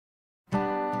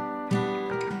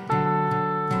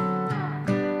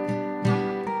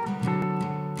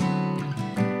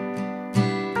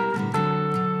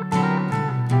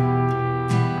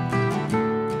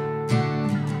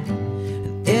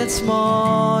It's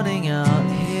morning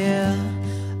out here,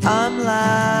 I'm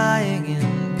lying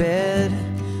in bed,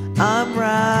 I'm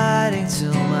writing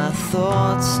till my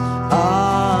thoughts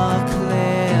are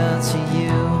clear to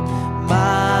you,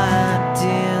 my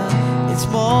dear. It's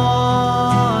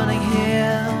morning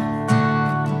here,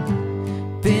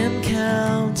 been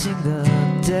counting the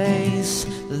days,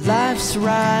 life's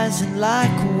rising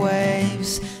like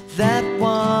waves that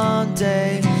one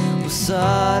day will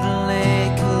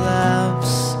suddenly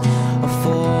collapse or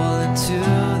fall into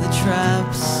the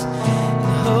traps, and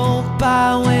hope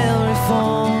I will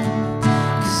reform,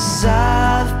 'cause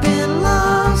I've been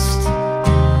lost,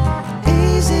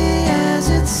 easy as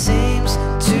it seems.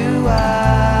 Two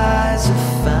eyes have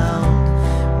found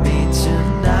me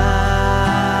tonight.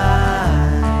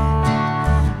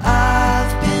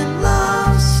 I've been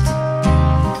lost,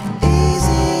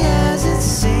 easy as it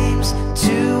seems.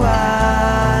 Two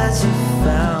eyes have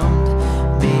found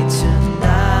me tonight.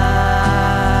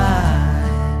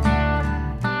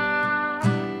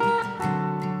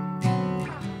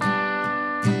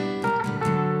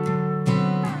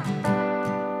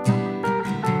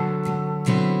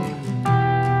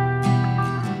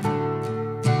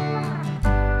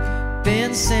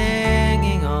 Been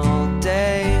singing all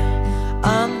day,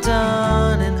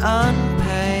 undone and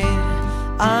unpaid.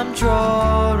 I'm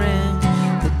drawing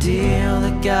the deal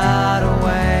that got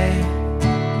away.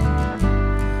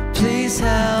 Please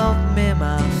help me,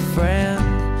 my friend,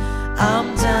 I'm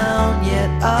down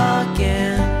yet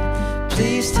again.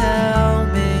 Please tell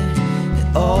me it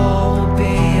all will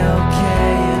be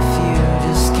okay if you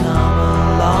just come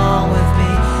along with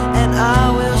me, and I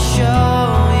will show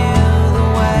you the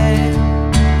way.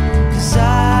 'Cause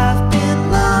I've been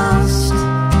lost,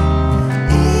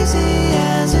 easy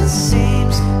as it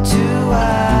seems. Two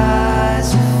eyes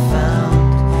have found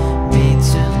me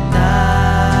tonight.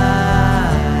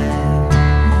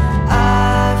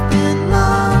 I've been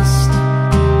lost,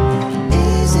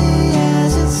 easy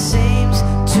as it seems.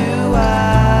 Two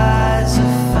eyes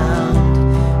have found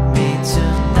me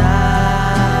tonight.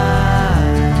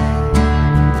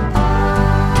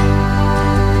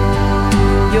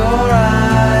 Your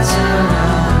eyes are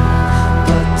out,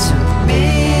 but to me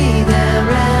they're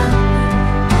in.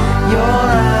 Your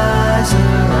eyes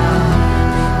are out,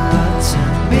 but to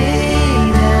me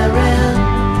they're in.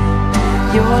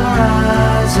 Your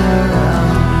eyes are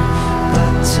out,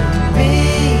 but to me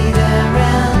they're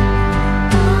in.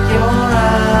 Your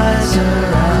eyes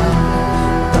are out,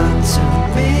 but to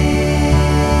me.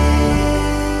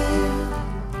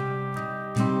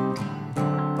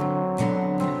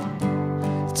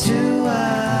 Two